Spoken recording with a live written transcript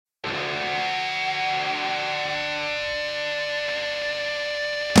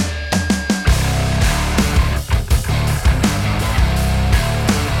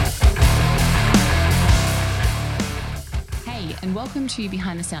Welcome to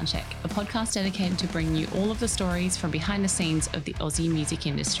Behind the Soundcheck, a podcast dedicated to bring you all of the stories from behind the scenes of the Aussie music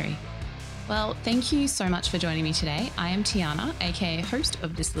industry. Well, thank you so much for joining me today. I am Tiana, aka host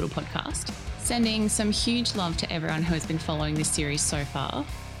of this little podcast, sending some huge love to everyone who has been following this series so far.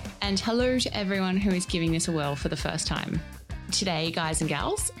 And hello to everyone who is giving this a whirl for the first time. Today, guys and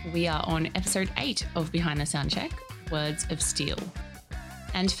gals, we are on episode 8 of Behind the Soundcheck, Words of Steel.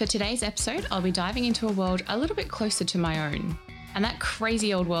 And for today's episode, I'll be diving into a world a little bit closer to my own. And that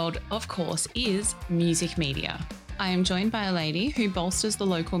crazy old world, of course, is music media. I am joined by a lady who bolsters the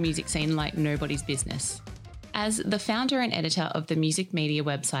local music scene like nobody's business. As the founder and editor of the music media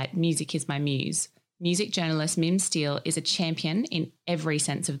website Music Is My Muse, music journalist Mim Steele is a champion in every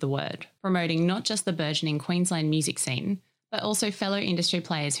sense of the word, promoting not just the burgeoning Queensland music scene, but also fellow industry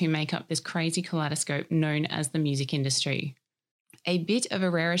players who make up this crazy kaleidoscope known as the music industry. A bit of a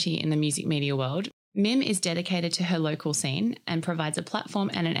rarity in the music media world, Mim is dedicated to her local scene and provides a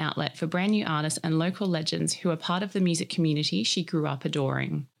platform and an outlet for brand new artists and local legends who are part of the music community she grew up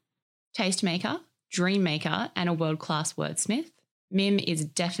adoring. Tastemaker, dream maker, and a world-class wordsmith, Mim is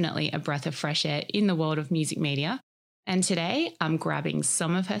definitely a breath of fresh air in the world of music media, and today I'm grabbing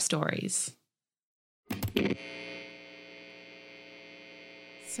some of her stories.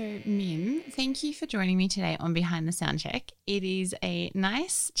 So, Mim, thank you for joining me today on Behind the Soundcheck. It is a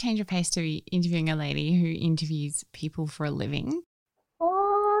nice change of pace to be interviewing a lady who interviews people for a living.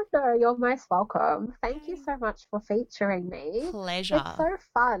 Oh, no, you're most welcome. Thank you so much for featuring me. Pleasure. It's so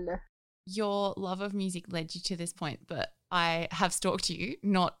fun. Your love of music led you to this point, but I have stalked you,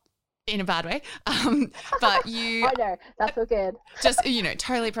 not in a bad way, but you... Oh, no, that's all good. Just,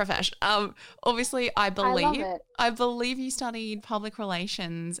 totally profesh. Obviously, I love it. believe you studied public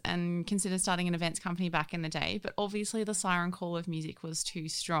relations and considered starting an events company back in the day, but obviously the siren call of music was too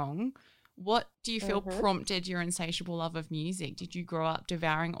strong. What do you feel prompted your insatiable love of music? Did you grow up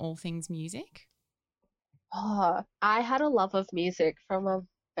devouring all things music? Oh, I had a love of music from a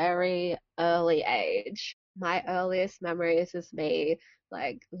very early age. My earliest memories is me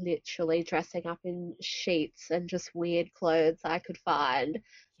like literally dressing up in sheets and just weird clothes I could find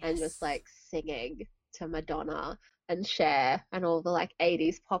and just like singing to Madonna and Cher and all the like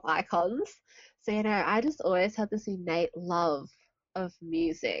 80s pop icons. So, I just always had this innate love of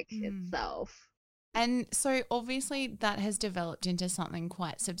music itself. And so obviously that has developed into something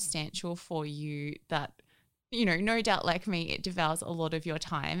quite substantial for you that, no doubt like me, it devours a lot of your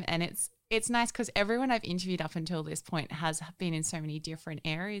time. And it's nice because everyone I've interviewed up until this point has been in so many different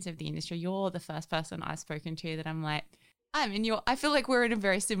areas of the industry. You're the first person I've spoken to that I'm like, I feel like we're in a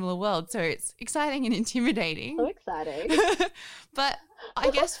very similar world. So it's exciting and intimidating. So exciting. But I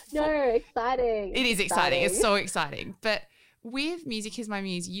guess... exciting. It is exciting. It's so exciting. But with Music Is My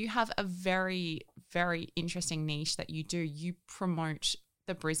Muse, you have a very, very interesting niche that you do. You promote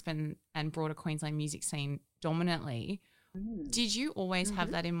the Brisbane and broader Queensland music scene dominantly. Did you always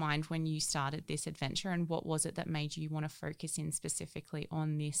have that in mind when you started this adventure, and what was it that made you want to focus in specifically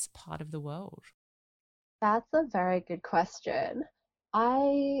on this part of the world? That's a very good question.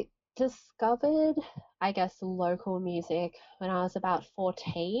 I discovered, I guess, local music when I was about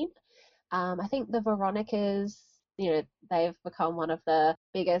 14. I think the Veronicas, they've become one of the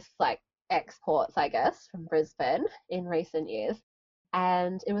biggest like exports, I guess, from Brisbane in recent years.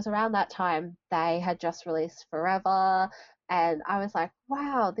 And it was around that time they had just released Forever. And I was like,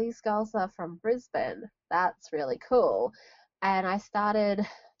 wow, these girls are from Brisbane. That's really cool. And I started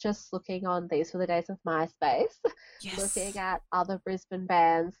just looking on These Were the Days of MySpace, looking at other Brisbane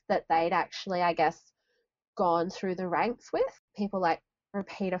bands that they'd actually, I guess, gone through the ranks with. People like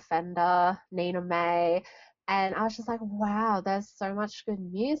Repeat Offender, Nina May. And I was just like, wow, there's so much good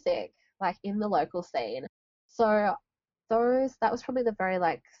music like in the local scene. So that was probably the very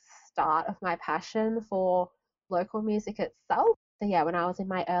like start of my passion for local music itself. So yeah, when I was in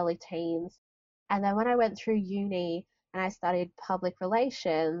my early teens. And then when I went through uni and I studied public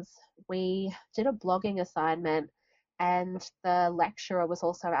relations, we did a blogging assignment and the lecturer was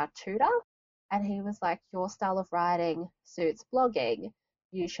also our tutor. And he was like, your style of writing suits blogging.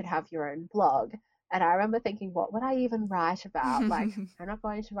 You should have your own blog. And I remember thinking, what would I even write about? Like, I'm not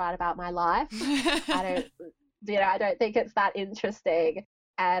going to write about my life. I don't think it's that interesting.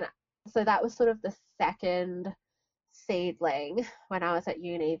 And so that was sort of the second seedling when I was at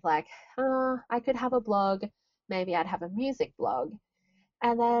uni, like, I could have a blog. Maybe I'd have a music blog.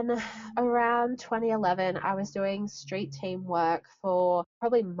 And then around 2011, I was doing street team work for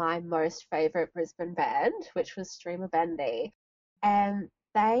probably my most favorite Brisbane band, which was Streamer Bendy. And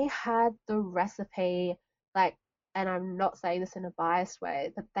they had the recipe, like, and I'm not saying this in a biased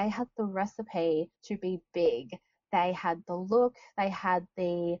way, but they had the recipe to be big They had the look, they had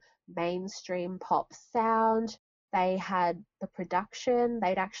the mainstream pop sound, they had the production.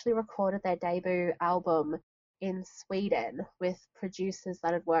 They'd actually recorded their debut album in Sweden with producers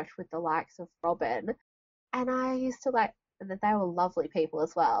that had worked with the likes of Robin. And I used to like, they were lovely people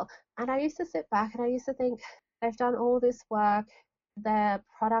as well. And I used to sit back and I used to think, they've done all this work. Their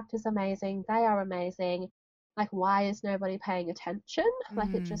product is amazing. They are amazing. Like, why is nobody paying attention?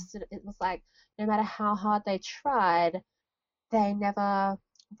 Like, it was like, no matter how hard they tried, they never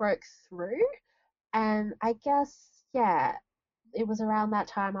broke through. And I guess, yeah, it was around that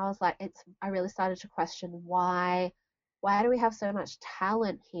time I was like, I really started to question why do we have so much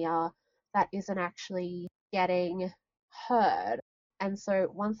talent here that isn't actually getting heard? And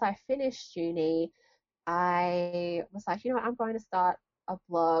so once I finished uni, I was like, you know what, I'm going to start a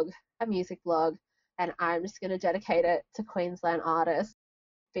blog, a music blog, and I'm just going to dedicate it to Queensland artists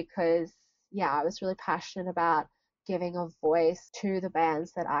because, yeah, I was really passionate about giving a voice to the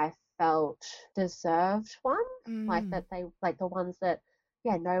bands that I felt deserved one, like that they, like the ones that,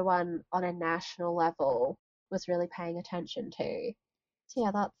 yeah, no one on a national level was really paying attention to. So,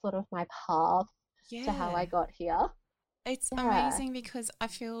 yeah, that's sort of my path to how I Yeah. got here. It's Yeah. amazing because I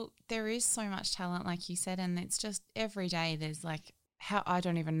feel there is so much talent, like you said, and it's just every day there's like how I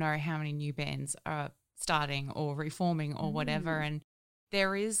don't even know how many new bands are starting or reforming or whatever. Mm. And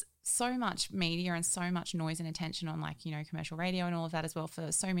there is so much media and so much noise and attention on like, you know, commercial radio and all of that as well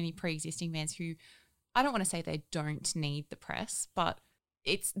for so many pre-existing bands who I don't want to say they don't need the press, but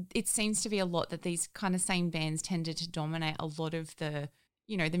it seems to be a lot that these kind of same bands tended to dominate a lot of the,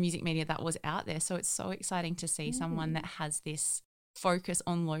 you know, the music media that was out there. So it's so exciting to see someone that has this focus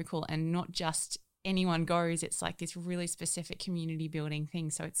on local and not just anyone goes. It's like this really specific community building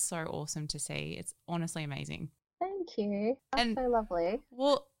thing. So it's so awesome to see. It's honestly amazing. Thank you. That's And so lovely.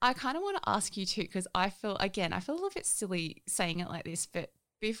 well, I kind of want to ask you too, because I feel a little bit silly saying it like this, but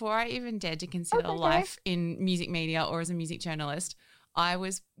before I even dared to consider Okay. life in music media or as a music journalist, I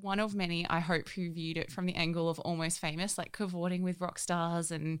was one of many, I hope, who viewed it from the angle of Almost Famous, like cavorting with rock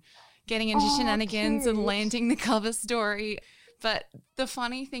stars and getting into shenanigans and Cute. landing the cover story. But the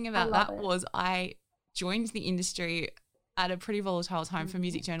funny thing I about love that it. was I joined the industry at a pretty volatile time for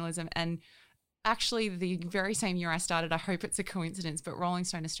music journalism, and actually the very same year I started, I hope it's a coincidence, but Rolling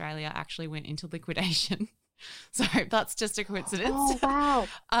Stone Australia actually went into liquidation. So that's just a coincidence. Oh,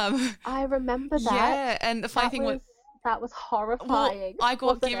 wow. I remember that. Yeah, and the funny thing was, that was well, horrifying. I got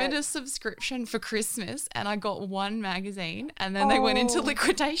wasn't given it? a subscription for Christmas and I got one magazine and then they went into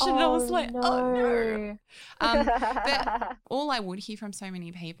liquidation and I was like, oh no. But all I would hear from so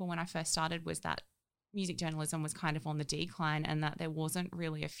many people when I first started was that music journalism was kind of on the decline and that there wasn't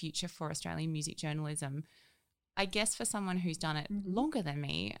really a future for Australian music journalism. I guess for someone who's done it longer than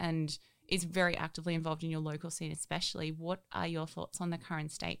me and is very actively involved in your local scene especially, what are your thoughts on the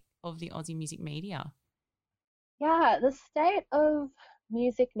current state of the Aussie music media? Yeah, the state of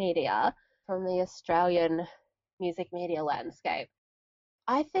music media from the Australian music media landscape.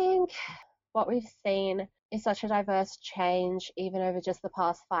 I think what we've seen is such a diverse change, even over just the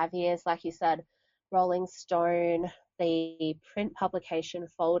past 5 years. Like you said, Rolling Stone, the print publication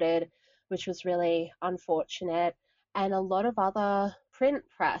folded, which was really unfortunate. And a lot of other print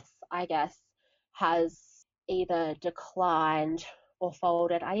press, I guess, has either declined or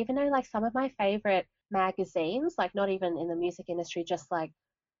folded. I even know like some of my favorite magazines, like not even in the music industry, just like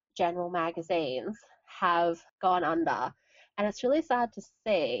general magazines, have gone under. And it's really sad to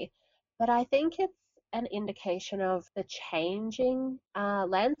see, but I think it's an indication of the changing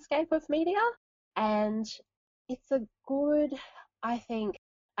landscape of media. And it's a good, I think,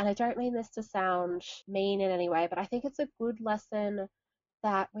 and I don't mean this to sound mean in any way, but I think it's a good lesson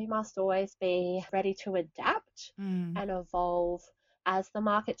that we must always be ready to adapt and evolve as the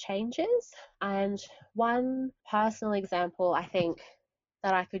market changes. And one personal example I think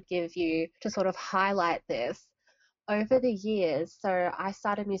that I could give you to sort of highlight this over the years. So I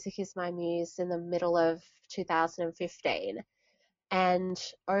started Music Is My Muse in the middle of 2015. And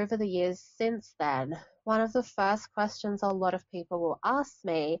over the years since then, one of the first questions a lot of people will ask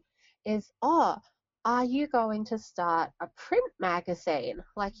me is, oh, are you going to start a print magazine?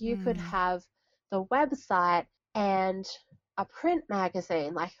 Like you could have the website and a print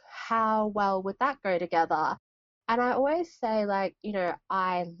magazine. Like how well would that go together? And I always say, like, you know,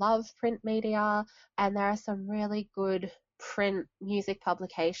 I love print media and there are some really good print music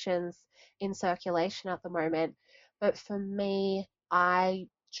publications in circulation at the moment. But for me, I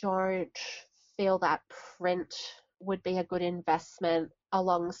don't feel that print would be a good investment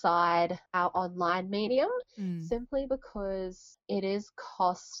alongside our online medium, simply because it is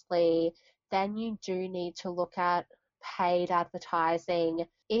costly. then you do need to look at paid advertising,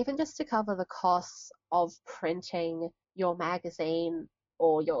 even just to cover the costs of printing your magazine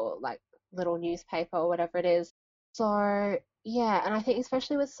or your like little newspaper or whatever it is. So, yeah, and I think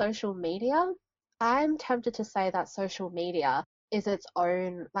especially with social media, I'm tempted to say that social media is its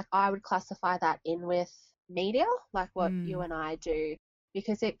own, like I would classify that in with media, like what you Mm. and I do,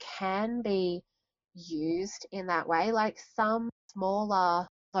 because it can be used in that way. Like some smaller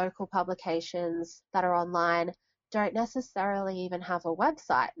local publications that are online don't necessarily even have a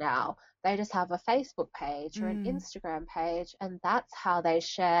website now. They just have a Facebook page or an Mm. Instagram page, and that's how they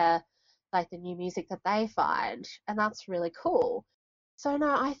share like the new music that they find. And that's really cool. So, no,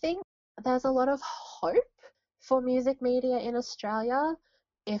 I think there's a lot of hope for music media in Australia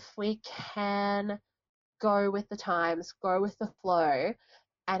if we can go with the times, go with the flow,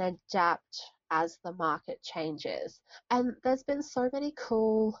 and adapt as the market changes. And there's been so many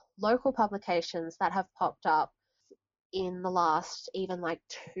cool local publications that have popped up in the last even like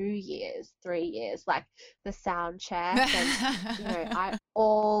 2 years, 3 years, like the sound check and I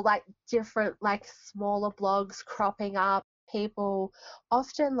all like different like smaller blogs cropping up, people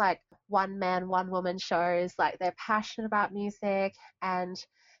often like one man, one woman shows, like they're passionate about music and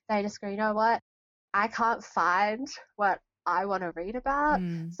they just go, you know what? I can't find what I want to read about,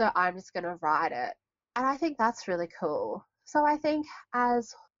 Mm. so I'm just going to write it. And I think that's really cool. So I think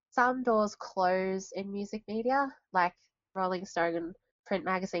as some doors close in music media, like Rolling Stone and print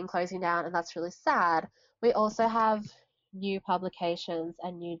magazine closing down, and that's really sad, we also have new publications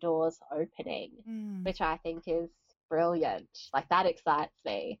and new doors opening, Mm. which I think is brilliant. Like that excites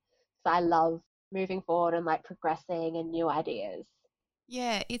me. So I love moving forward and like progressing and new ideas.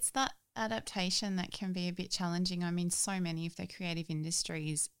 Yeah, it's that adaptation that can be a bit challenging. I mean, so many of the creative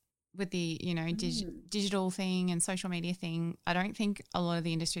industries with the, digital thing and social media thing, I don't think a lot of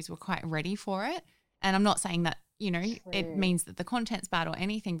the industries were quite ready for it. And I'm not saying that, it True. means that the content's bad or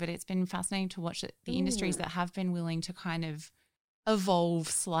anything, but it's been fascinating to watch that the industries Mm. that have been willing to kind of evolve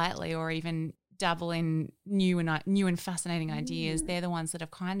slightly or even dabble in new and fascinating ideas, Mm. they're the ones that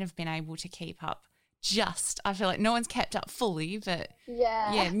have kind of been able to keep up. I feel like no one's kept up fully, but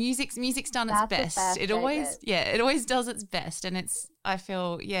Yeah, yeah, music's done its that's a best. fair statement. It always does its best, and I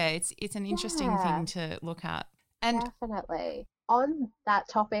feel, yeah, it's an interesting Yeah, thing to look at. And definitely. On that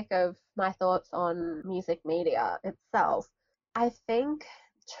topic of my thoughts on music media itself, I think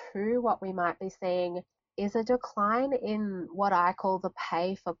too what we might be seeing is a decline in what I call the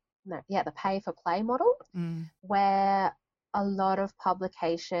pay for no, yeah, the pay for play model, mm, where a lot of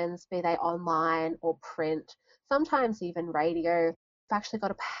publications, be they online or print, sometimes even radio, have actually got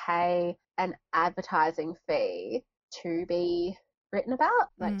to pay an advertising fee to be written about,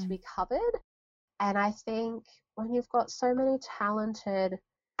 like to mm, be covered. And I think when you've got so many talented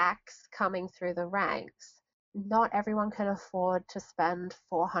acts coming through the ranks, not everyone can afford to spend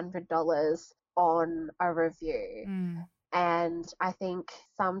 $400 on a review. mm, And I think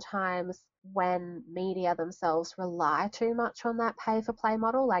sometimes when media themselves rely too much on that pay for play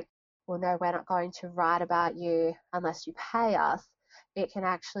model, like, well, no, we're not going to write about you unless you pay us, it can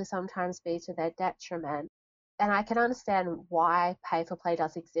actually sometimes be to their detriment. And I can understand why pay for play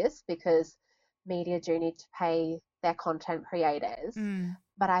does exist because media do need to pay their content creators. mm.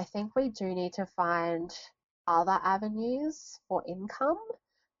 But I think we do need to find other avenues for income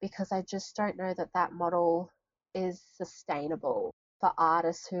because I just don't know that that model is sustainable for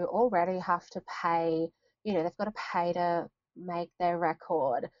artists who already have to pay, they've got to pay to make their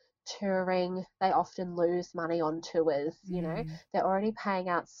record. Touring, they often lose money on tours. Mm. They're already paying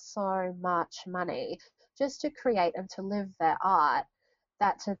out so much money just to create and to live their art,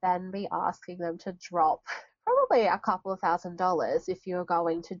 that to then be asking them to drop probably a couple of $1,000 if you're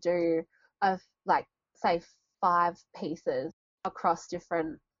going to do like say 5 pieces across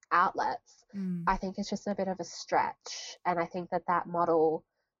different outlets, Mm. I think it's just a bit of a stretch. And I think that that model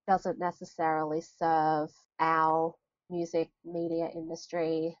doesn't necessarily serve our music media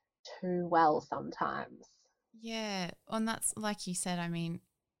industry too well sometimes. Yeah, and that's like you said. I mean,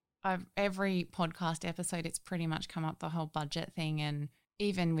 every podcast episode, it's pretty much come up the whole budget thing, and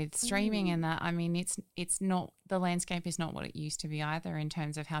even with streaming Mm, and that, I mean, it's not, the landscape is not what it used to be either in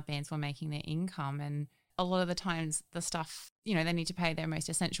terms of how bands were making their income. And a lot of the times the stuff, they need to pay their most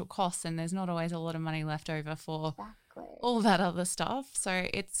essential costs, and there's not always a lot of money left over for exactly. all that other stuff. So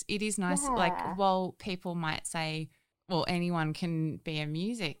it is nice, like, Yeah. while people might say, well, anyone can be a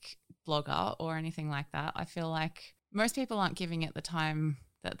music blogger or anything like that, I feel like most people aren't giving it the time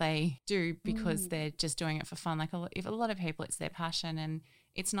that they do because Mm, they're just doing it for fun. Like if a lot of people, it's their passion, and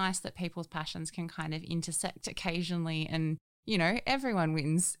it's nice that people's passions can kind of intersect occasionally and everyone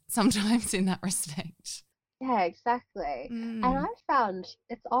wins sometimes in that respect. Yeah, exactly. And Mm. I found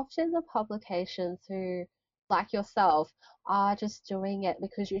it's often the publications who, like yourself, are just doing it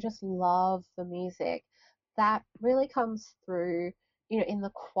because you just love the music. That really comes through, in the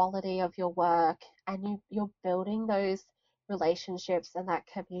quality of your work, and you're building those relationships and that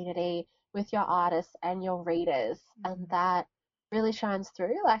community with your artists and your readers, and that really shines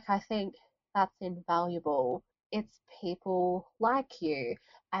through. Like, I think that's invaluable. It's people like you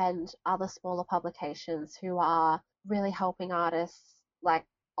and other smaller publications who are really helping artists like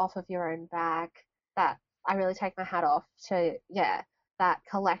off of your own back, that I really take my hat off to, yeah, that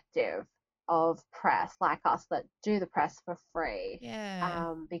collective of press like us that do the press for free.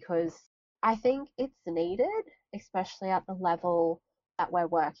 Yeah. Because I think it's needed, especially at the level that we're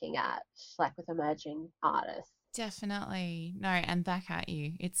working at, like with emerging artists. Definitely. No, and back at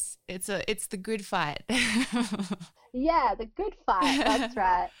you. It's the good fight. Yeah, the good fight. That's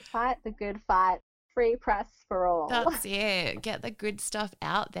right. Fight the good fight. Free press for all. That's it. Get the good stuff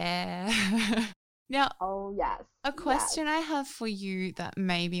out there. Now, Oh, yes. a Yes. question I have for you that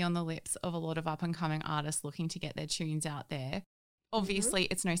may be on the lips of a lot of up and coming artists looking to get their tunes out there. Obviously,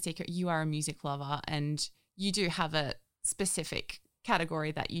 it's no secret you are a music lover and you do have a specific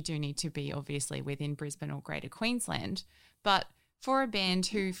category that you do need to be obviously within Brisbane or Greater Queensland. But for a band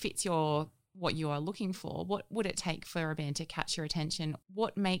who fits what you are looking for, what would it take for a band to catch your attention?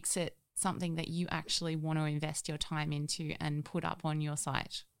 What makes it something that you actually want to invest your time into and put up on your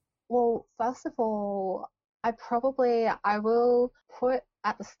site? Well, first of all, I will put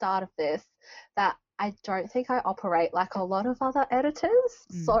at the start of this that I don't think I operate like a lot of other editors.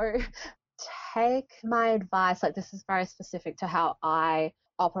 Mm. So take my advice, like this is very specific to how I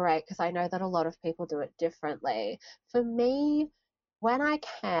operate because I know that a lot of people do it differently. For me, when I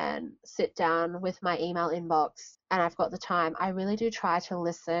can sit down with my email inbox and I've got the time, I really do try to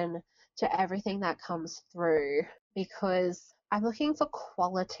listen to everything that comes through because I'm looking for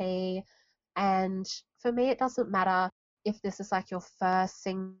quality. And for me, it doesn't matter if this is like your first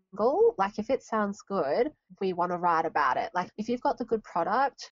single, like if it sounds good, we want to write about it. Like if you've got the good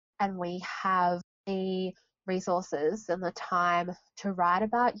product and we have the resources and the time to write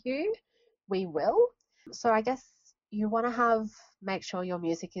about you, we will. So I guess you want to make sure your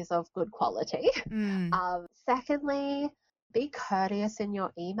music is of good quality. Mm. Secondly, be courteous in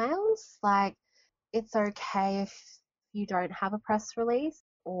your emails. Like it's okay if you don't have a press release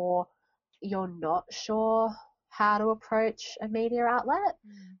or you're not sure how to approach a media outlet,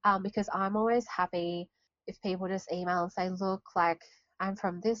 because I'm always happy if people just email and say, look, like I'm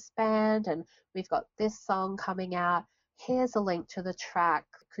from this band and we've got this song coming out. Here's a link to the track.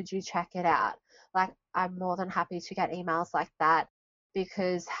 Could you check it out? Like, I'm more than happy to get emails like that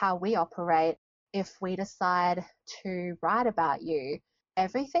because how we operate, if we decide to write about you,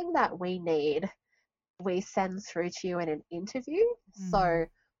 everything that we need we send through to you in an interview. So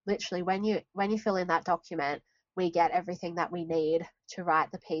literally when you fill in that document, we get everything that we need to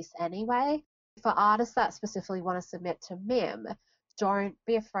write the piece anyway. For artists that specifically want to submit to MIM, don't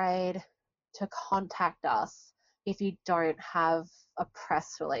be afraid to contact us if you don't have a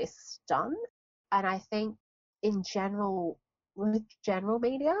press release done. And I think in general, with general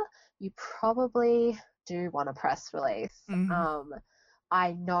media, you probably do want a press release. Mm.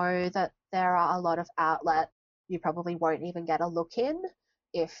 I know that there are a lot of outlets you probably won't even get a look in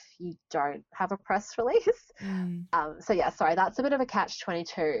if you don't have a press release. So yeah, sorry, that's a bit of a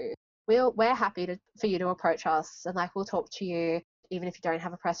catch-22. We're happy for you to approach us and like we'll talk to you even if you don't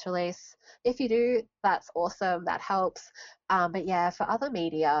have a press release. If you do, that's awesome. That helps. But yeah, for other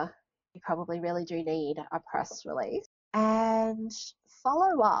media, you probably really do need a press release. And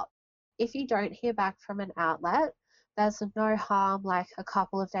follow up. If you don't hear back from an outlet, there's no harm like a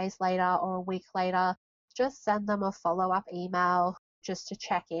couple of days later or a week later, just send them a follow-up email just to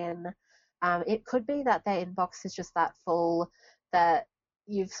check in. It could be that their inbox is just that full that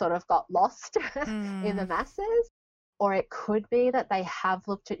you've sort of got lost in the masses, or it could be that they have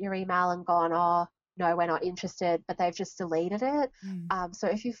looked at your email and gone, oh, no, we're not interested, but they've just deleted it. So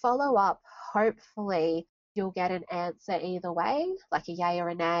if you follow up, hopefully you'll get an answer either way, like a yay or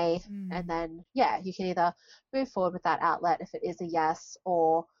a nay. And then, yeah, you can either move forward with that outlet if it is a yes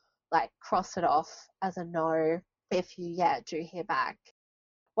or like cross it off as a no if you, yeah, do hear back.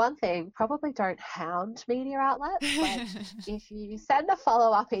 One thing, probably don't hound media outlets. Like if you send a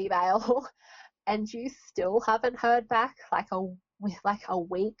follow-up email and you still haven't heard back with a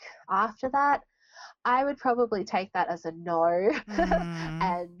week after that, I would probably take that as a no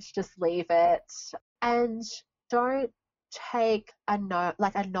and just leave it. And don't take a no,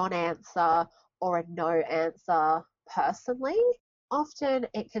 like a non-answer or a no answer personally. Often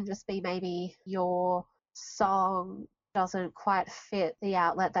it can just be maybe your song doesn't quite fit the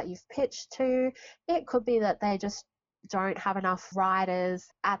outlet that you've pitched to. It could be that they just don't have enough writers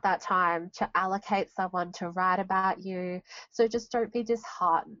at that time to allocate someone to write about you. So just don't be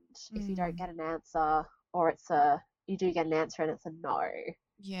disheartened if you don't get an answer, or you do get an answer and it's a no.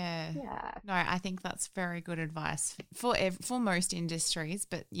 Yeah. Yeah. No, I think that's very good advice for most industries,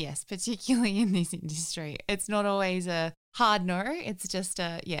 but yes, particularly in this industry. It's not always a hard no. It's just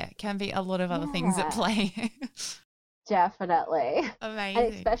can be a lot of other things at play. Definitely. Amazing.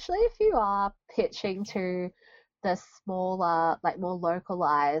 And especially if you are pitching to the smaller, like more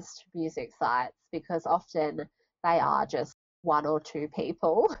localized music sites, because often they are just one or two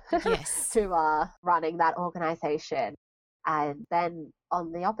people yes. who are running that organization. And then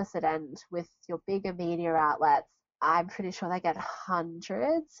on the opposite end, with your bigger media outlets, I'm pretty sure they get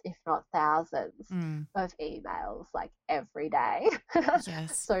hundreds, if not thousands, of emails like every day.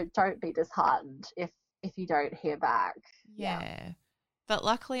 Yes. So don't be disheartened if you don't hear back. Yeah. But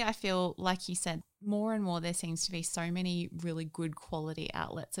luckily, I feel, like you said, more and more there seems to be so many really good quality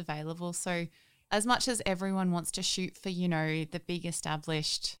outlets available. So as much as everyone wants to shoot for, the big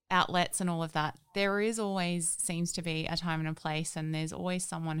established outlets and all of that, there is always seems to be a time and a place, and there's always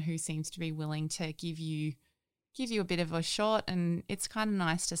someone who seems to be willing to give you a bit of a shot. And it's kind of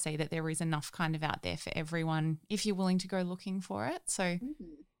nice to see that there is enough kind of out there for everyone if you're willing to go looking for it. So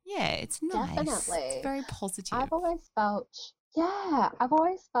yeah, it's nice. Definitely. It's very positive. I've always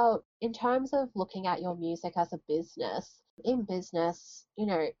felt in terms of looking at your music as a business, in business,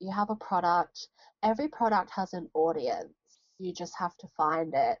 you have a product. Every product has an audience. You just have to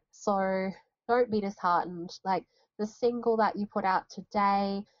find it. So don't be disheartened. Like, the single that you put out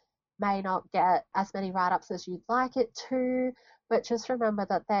today may not get as many write-ups as you'd like it to, but just remember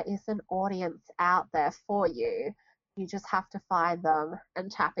that there is an audience out there for you. You just have to find them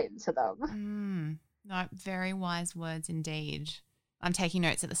and tap into them. No, very wise words indeed. I'm taking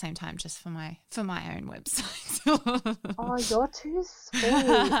notes at the same time just for my own website. Oh, you're too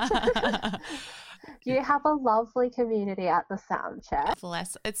sweet. You have a lovely community at the Soundcheck.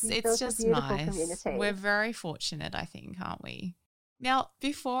 Bless. It's just nice. Community. We're very fortunate, I think, aren't we? Now,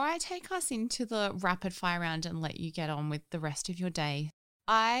 before I take us into the rapid fire round and let you get on with the rest of your day,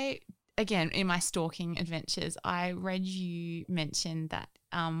 again, in my stalking adventures, I read you mention that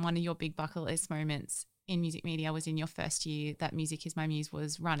one of your big bucket list moments in music media was in your first year that Music Is My Muse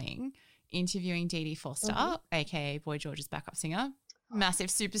was running, interviewing Dee Dee Foster, aka Boy George's backup singer, massive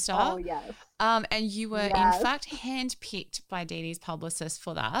superstar. Oh, yes. And you were, in fact, handpicked by Dee Dee's publicist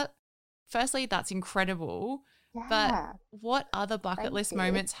for that. Firstly, that's incredible. Yeah. But what other bucket list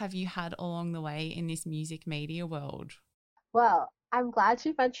moments have you had along the way in this music media world? Well, I'm glad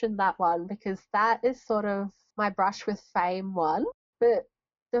you mentioned that one, because that is sort of my brush with fame one. But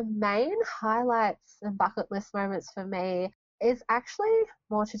the main highlights and bucket list moments for me is actually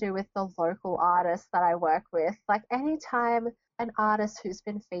more to do with the local artists that I work with. Like, anytime an artist who's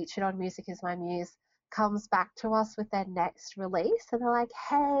been featured on Music Is My Muse comes back to us with their next release and they're like,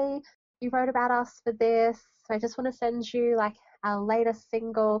 hey, you wrote about us for this, so I just want to send you like our latest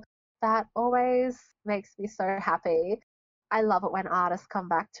single, that always makes me so happy. I love it when artists come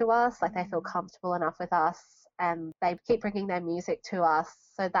back to us, like they feel comfortable enough with us and they keep bringing their music to us.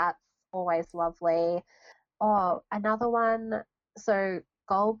 So that's always lovely. Oh, another one. So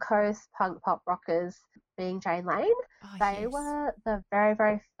Gold Coast punk pop rockers, being Jane Lane, they were the very,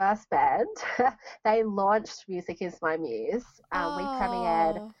 very first band. They launched Music Is My Muse. We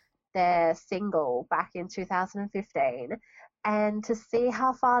premiered their single back in 2015. And to see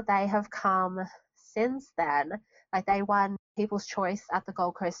how far they have come since then, like they won People's Choice at the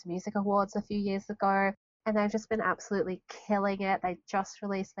Gold Coast Music Awards a few years ago, and they've just been absolutely killing it. They just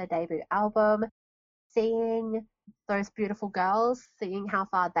released their debut album. Seeing those beautiful girls, seeing how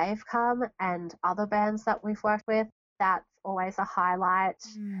far they've come, and other bands that we've worked with, that's always a highlight.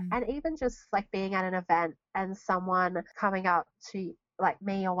 And even just like being at an event and someone coming up to like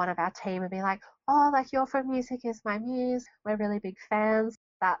me or one of our team and be like, oh, like you're from Music Is My Muse, we're really big fans.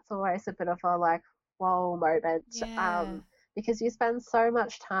 That's always a bit of a like, whoa moment. Because you spend so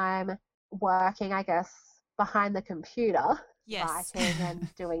much time working, I guess, behind the computer, writing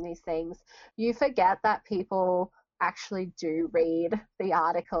and doing these things. You forget that people actually do read the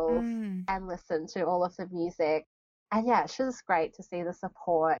articles and listen to all of the music. And yeah, it's just great to see the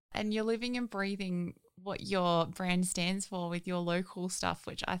support. And you're living and breathing what your brand stands for with your local stuff,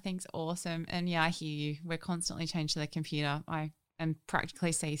 which I think is awesome. And yeah, I hear you. We're constantly changed to the computer. I am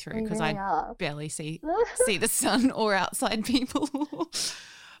practically see-through because I barely see the sun or outside people.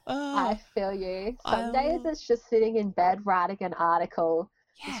 I Oh, feel you. I Some days love, it's just sitting in bed writing an article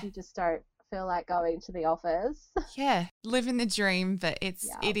because yeah. you just don't feel like going to the office. Yeah, living the dream, but Yeah.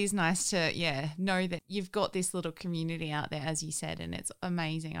 it is nice to know that you've got this little community out there, as you said, and it's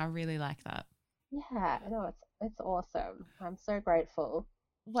amazing. I really like that. Yeah, no, it's awesome. I'm so grateful.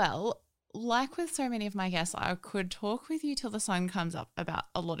 Well, like with so many of my guests, I could talk with you till the sun comes up about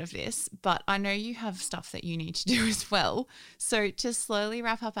a lot of this, but I know you have stuff that you need to do as well. So to slowly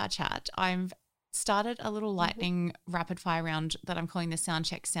wrap up our chat, I've started a little Hmm. lightning rapid fire round that I'm calling the sound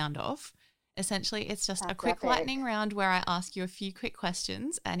check sound off. Essentially, it's just a That's quick epic. lightning round where I ask you a few quick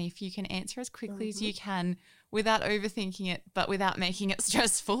questions, and if you can answer as quickly as Hmm. you can without overthinking it, but without making it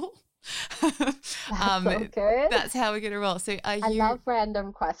stressful, That's um, all good. that's how we're going to roll. So are I you love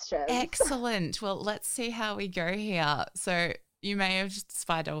random questions. excellent? Well, let's see how we go here. So you may have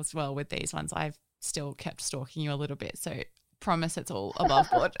spied as well with these ones. I've still kept stalking you a little bit, so promise it's all above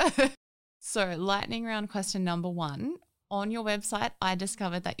board. So lightning round question number 1. On your website, I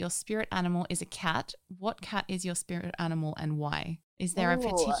discovered that your spirit animal is a cat. What cat is your spirit animal and why? Is there a Oh,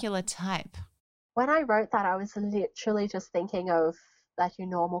 particular type? when I wrote that, I was literally just thinking of like your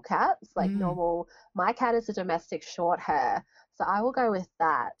normal cats, like Mm, normal. My cat is a domestic short hair, so I will go with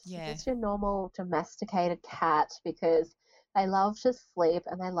that. So yeah. just your normal domesticated cat because they love to sleep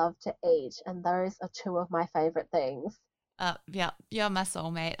and they love to eat, and those are two of my favorite things. Yeah, you're my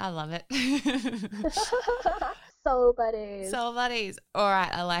soulmate. I love it. Soul buddies. So buddies. All right,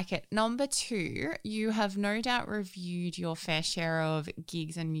 I like it. Number 2, you have no doubt reviewed your fair share of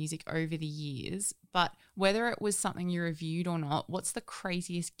gigs and music over the years, but whether it was something you reviewed or not, what's the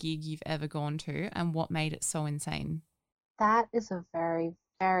craziest gig you've ever gone to and what made it so insane? That is a very,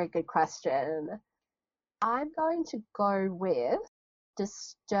 very good question. I'm going to go with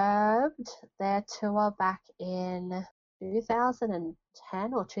Disturbed, their tour back in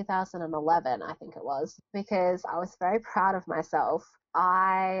 2010 or 2011, I think it was, because I was very proud of myself.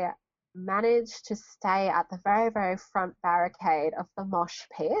 I managed to stay at the very, very front barricade of the mosh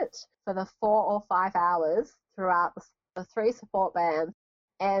pit for the 4 or 5 hours throughout the three support bands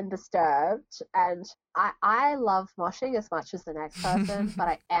and Disturbed. And I love moshing as much as the next person, but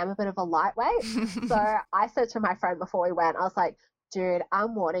I am a bit of a lightweight. So I said to my friend before we went, I was like, dude,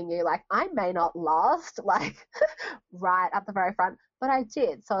 I'm warning you, like, I may not last, like, right at the very front, but I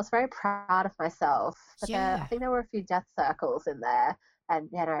did. So I was very proud of myself. But I Yeah. think there were a few death circles in there. And,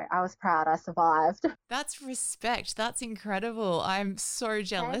 I was proud I survived. That's respect. That's incredible. I'm so Thank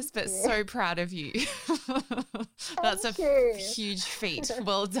jealous, but you. so proud of you. That's a Thank you. huge feat.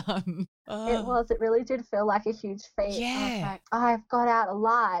 Well done. It Oh, was. It really did feel like a huge feat. I was yeah. like, I've got out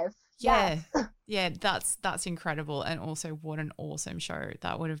alive. Yes. Yeah. Yeah, that's incredible. And also what an awesome show.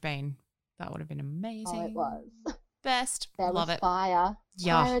 That would have been Oh, it amazing. was. Best. There Love was it. fire,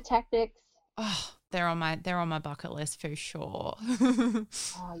 Yeah. pyrotechnics. Oh, they're on my bucket list for sure.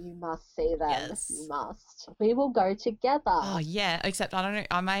 Oh, you must see them. You Yes. must. We will go Oh together. yeah, except I don't know.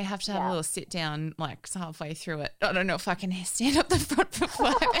 I may have to have a Yeah, little sit down like halfway through it. I don't know if I can stand up the front for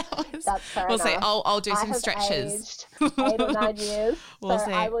 5 hours. that's fair We'll see. enough. I'll do I some have stretches. aged 8 or 9 years, so We'll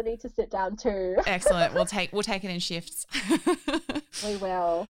I see. will need to sit down too. Excellent. We'll take it in shifts. We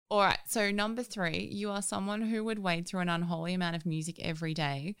will. All right. So number 3, you are someone who would wade through an unholy amount of music every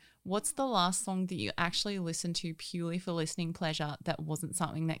day. What's the last song that you actually listened to purely for listening pleasure that wasn't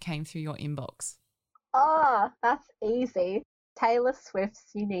something that came through your inbox? Oh, that's easy. Taylor Swift's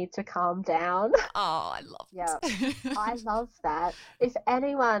You Need to Calm Down. Oh, I love Yeah, it. I love that. If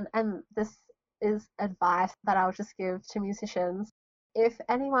anyone, and this is advice that I'll just give to musicians, if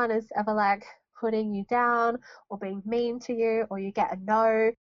anyone is ever like putting you down or being mean to you or you get a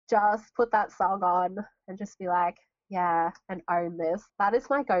no, just put that song on and just be like, yeah, and own this. That is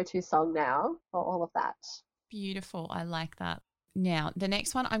my go-to song now for all of that. Beautiful. I like that. Now, the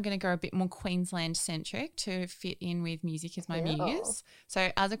next one, I'm going to go a bit more Queensland centric to fit in with music as my Cool. muse. So,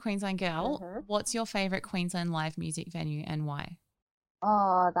 as a Queensland girl, Uh-huh. what's your favourite Queensland live music venue and why?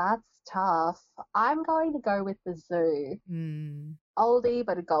 Oh, that's tough. I'm going to go with the zoo. Mm, Oldie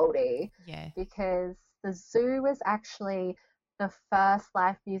but a goldie, yeah. because the zoo was actually the first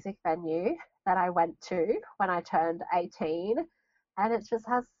live music venue that I went to when I turned 18, and it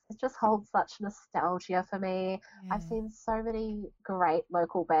just holds such nostalgia for me. I've Yeah. seen so many great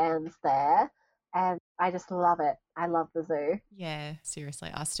local bands there, and I just love it. I love the zoo. Yeah. Seriously,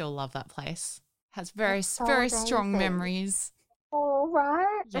 I still love that place. Has very, It's so very strong amazing. memories. All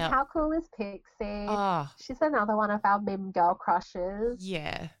right. And Yep. how cool is Pixie? Oh, She's another one of our Mim girl crushes.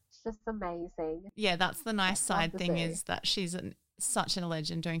 yeah. It's just amazing. Yeah, that's the Yeah, nice love side the thing zoo. is that she's such a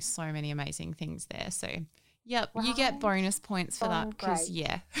legend doing so many amazing things there. So, Yep, right? You get bonus points for that because,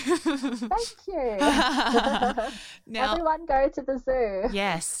 yeah. Thank you. Now, everyone go to the zoo.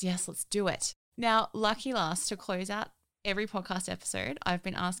 Yes, let's do it. Now, lucky last, to close out every podcast episode, I've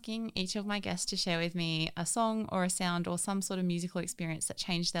been asking each of my guests to share with me a song or a sound or some sort of musical experience that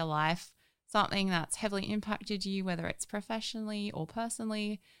changed their life, something that's heavily impacted you, whether it's professionally or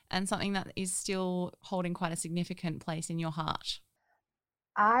personally, and something that is still holding quite a significant place in your heart.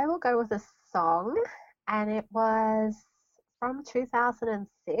 I will go with a song, and it was from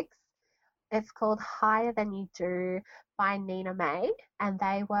 2006. It's called Higher Than You Do by Nina May, and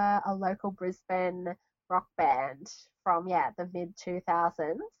they were a local Brisbane rock band from the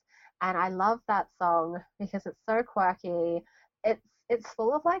mid-2000s. And I love that song because it's so quirky. It's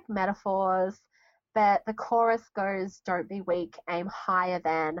full of like metaphors, but the chorus goes, "Don't be weak, aim higher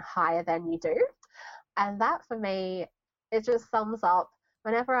than you do." And that for me, it just sums up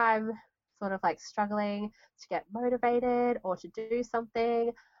whenever I'm sort of like struggling to get motivated or to do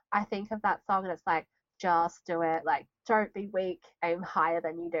something, I think of that song and it's like, just do it. Like, don't be weak, aim higher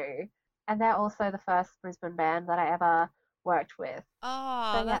than you do. And they're also the first Brisbane band that I ever worked with.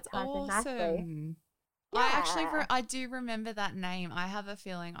 Oh, so that's awesome. Yeah. I do remember that name. I have a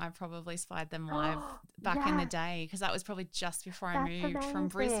feeling I probably spied them live back in the day because that was probably just before I moved from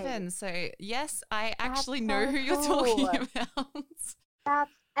Brisbane. So yes, I actually know who you're talking about.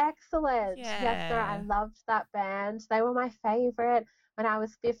 That's excellent. Yes, sir. I loved that band. They were my favorite. When I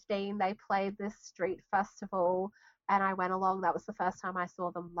was 15, they played this street festival and I went along. That was the first time I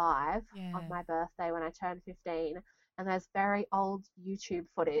saw them live on my birthday when I turned 15. And there's very old YouTube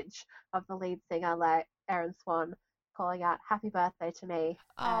footage of the lead singer, like Erin Swan, calling out "Happy Birthday" to me.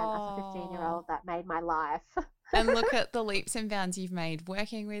 And as a 15-year-old, that made my life. And look at the leaps and bounds you've made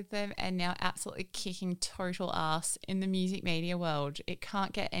working with them and now absolutely kicking total ass in the music media world. It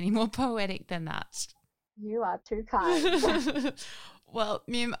can't get any more poetic than that. You are too kind. Well,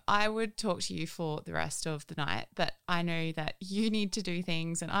 Mim, I would talk to you for the rest of the night, but I know that you need to do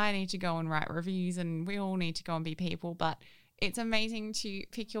things and I need to go and write reviews and we all need to go and be people, but it's amazing to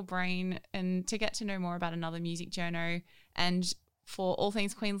pick your brain and to get to know more about another music journo. And for all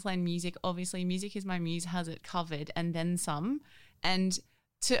things Queensland music, obviously Music Is My Muse has it covered and then some. And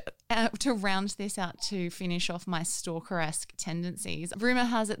to round this out, to finish off my stalker-esque tendencies, rumour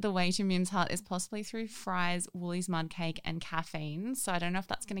has it the way to Mim's heart is possibly through fries, Woolies mud cake and caffeine. So I don't know if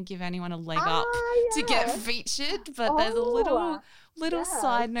that's going to give anyone a leg up to get featured, but there's a little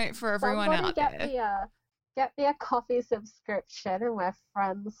side note for everyone out there. Get me a coffee subscription and we're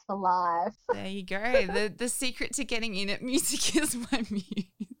friends for life. There you go. The secret to getting in at Music Is My Muse.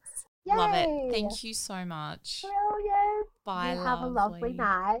 Yay. Love it. Thank you so much. Brilliant. Bye, Have a lovely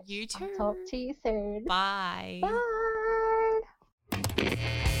night. You too. I'll talk to you soon. Bye. Bye.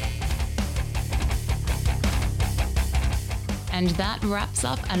 And that wraps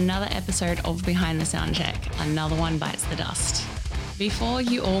up another episode of Behind the Soundcheck. Another one bites the dust. Before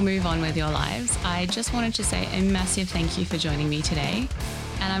you all move on with your lives, I just wanted to say a massive thank you for joining me today.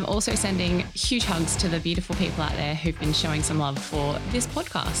 And I'm also sending huge hugs to the beautiful people out there who've been showing some love for this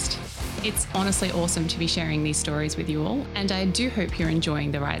podcast. It's honestly awesome to be sharing these stories with you all, and I do hope you're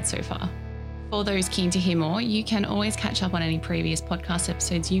enjoying the ride so far. For those keen to hear more, you can always catch up on any previous podcast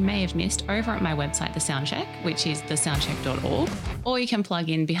episodes you may have missed over at my website, The Soundcheck, which is thesoundcheck.org, or you can plug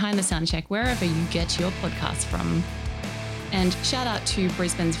in Behind the Soundcheck wherever you get your podcasts from. And shout out to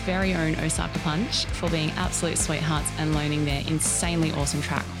Brisbane's very own Osaka Punch for being absolute sweethearts and loaning their insanely awesome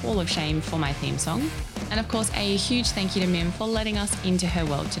track Hall of Shame for my theme song. And of course, a huge thank you to Mim for letting us into her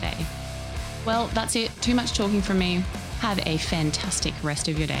world today. Well, that's it. Too much talking from me. Have a fantastic rest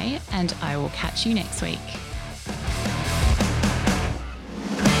of your day, and I will catch you next week.